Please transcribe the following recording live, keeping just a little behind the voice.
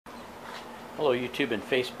Hello YouTube and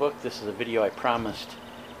Facebook. This is a video I promised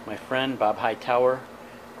my friend Bob Hightower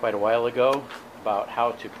quite a while ago about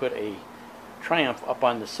how to put a Triumph up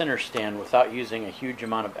on the center stand without using a huge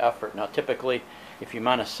amount of effort. Now typically if you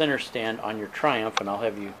mount a center stand on your Triumph, and I'll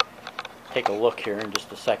have you take a look here in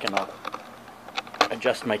just a second, I'll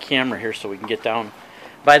adjust my camera here so we can get down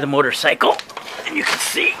by the motorcycle and you can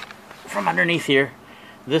see from underneath here,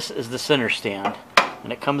 this is the center stand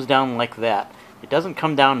and it comes down like that. It doesn't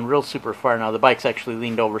come down real super far. Now the bike's actually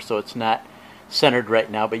leaned over so it's not centered right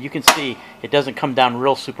now, but you can see it doesn't come down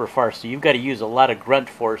real super far, so you've got to use a lot of grunt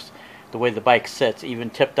force the way the bike sits. Even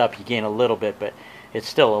tipped up you gain a little bit, but it's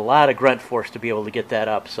still a lot of grunt force to be able to get that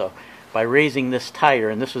up. So by raising this tire,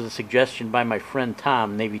 and this was a suggestion by my friend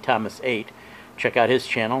Tom, Navy Thomas 8, check out his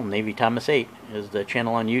channel, Navy Thomas 8 is the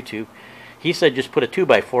channel on YouTube. He said just put a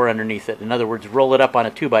 2x4 underneath it. In other words, roll it up on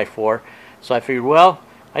a 2x4. So I figured, well,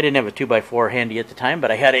 I didn't have a 2x4 handy at the time, but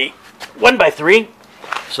I had a 1x3.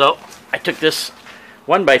 So I took this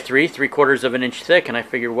 1x3, 3/4 of an inch thick, and I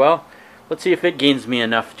figured, well, let's see if it gains me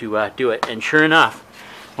enough to do it. And sure enough,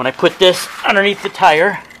 when I put this underneath the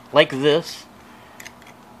tire, like this,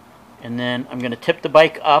 and then I'm going to tip the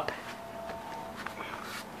bike up,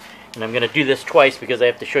 and I'm going to do this twice because I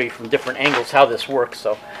have to show you from different angles how this works.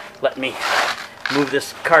 So let me move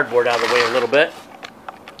this cardboard out of the way a little bit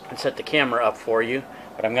and set the camera up for you.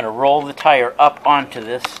 But I'm going to roll the tire up onto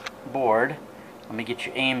this board. Let me get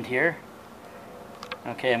you aimed here.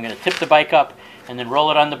 Okay, I'm going to tip the bike up and then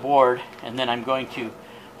roll it on the board, and then I'm going to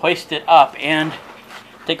hoist it up. And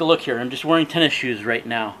take a look here. I'm just wearing tennis shoes right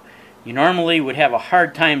now. You normally would have a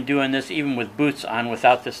hard time doing this even with boots on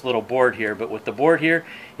without this little board here, but with the board here,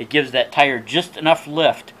 it gives that tire just enough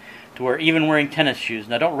lift to where even wearing tennis shoes.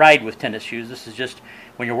 Now don't ride with tennis shoes. This is just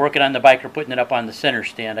when you're working on the bike or putting it up on the center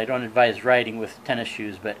stand. I don't advise riding with tennis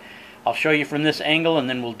shoes, but I'll show you from this angle and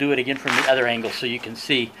then we'll do it again from the other angle so you can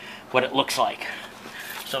see what it looks like.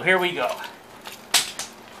 So here we go.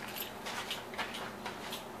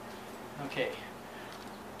 Okay,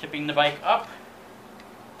 tipping the bike up,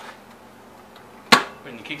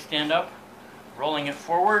 putting the kickstand up, rolling it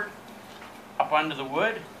forward, up onto the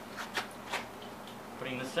wood,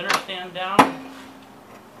 putting the center stand down,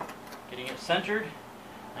 getting it centered.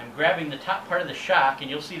 I'm grabbing the top part of the shock, and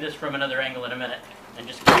you'll see this from another angle in a minute, and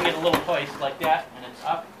just giving it a little hoist like that, and it's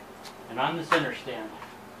up and on the center stand.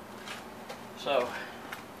 So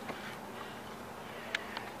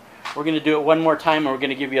we're going to do it one more time, and we're going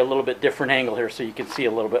to give you a little bit different angle here so you can see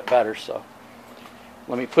a little bit better. So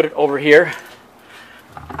let me put it over here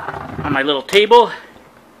on my little table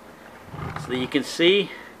so that you can see.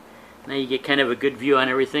 Now you get kind of a good view on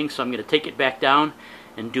everything. So I'm going to take it back down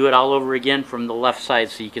and do it all over again from the left side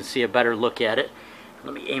so you can see a better look at it.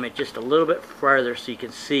 Let me aim it just a little bit farther so you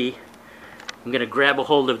can see. I'm going to grab a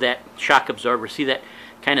hold of that shock absorber. See that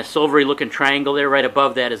kind of silvery looking triangle there? Right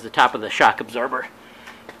above that is the top of the shock absorber.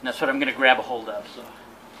 And that's what I'm going to grab a hold of. So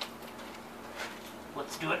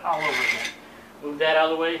let's do it all over again. Move that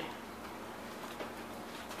out of the way.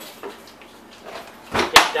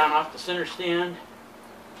 Take it down off the center stand.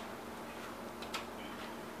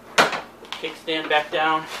 Kickstand back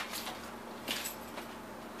down.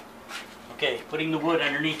 Okay, putting the wood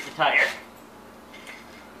underneath the tire.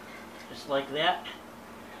 Just like that.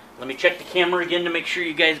 Let me check the camera again to make sure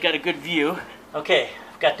you guys got a good view. Okay,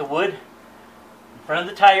 I've got the wood in front of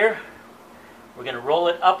the tire. We're going to roll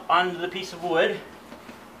it up onto the piece of wood.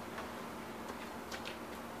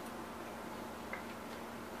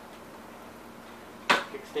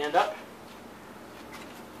 Kickstand up.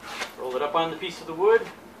 Roll it up on the piece of the wood.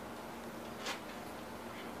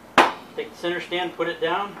 Take the center stand, put it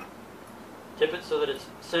down, tip it so that it's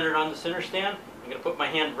centered on the center stand. I'm going to put my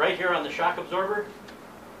hand right here on the shock absorber.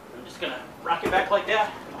 I'm just going to rock it back like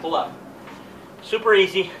that and pull up. Super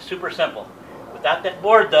easy, super simple. Without that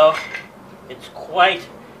board though, it's quite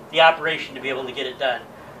the operation to be able to get it done.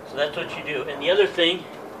 So that's what you do. And the other thing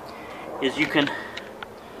is you can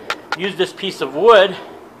use this piece of wood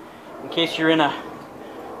in case you're in a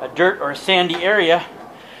dirt or a sandy area.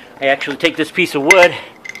 I actually take this piece of wood,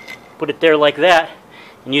 put it there like that,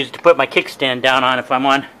 and use it to put my kickstand down on if I'm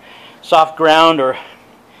on soft ground or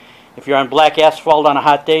if you're on black asphalt on a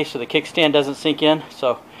hot day so the kickstand doesn't sink in.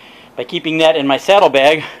 So by keeping that in my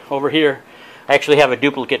saddlebag over here, I actually have a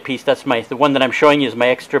duplicate piece. That's the one that I'm showing you is my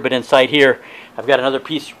extra, but inside here I've got another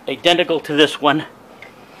piece identical to this one.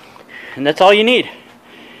 And that's all you need.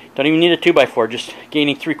 Don't even need a 2x4, just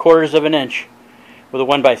gaining 3/4 of an inch with a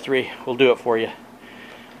 1x3 will do it for you.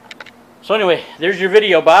 So anyway, there's your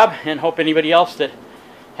video, Bob, and hope anybody else that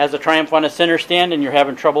has a Triumph on a center stand and you're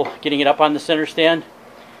having trouble getting it up on the center stand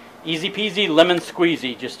Easy peasy, lemon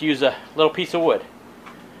squeezy. Just use a little piece of wood.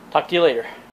 Talk to you later.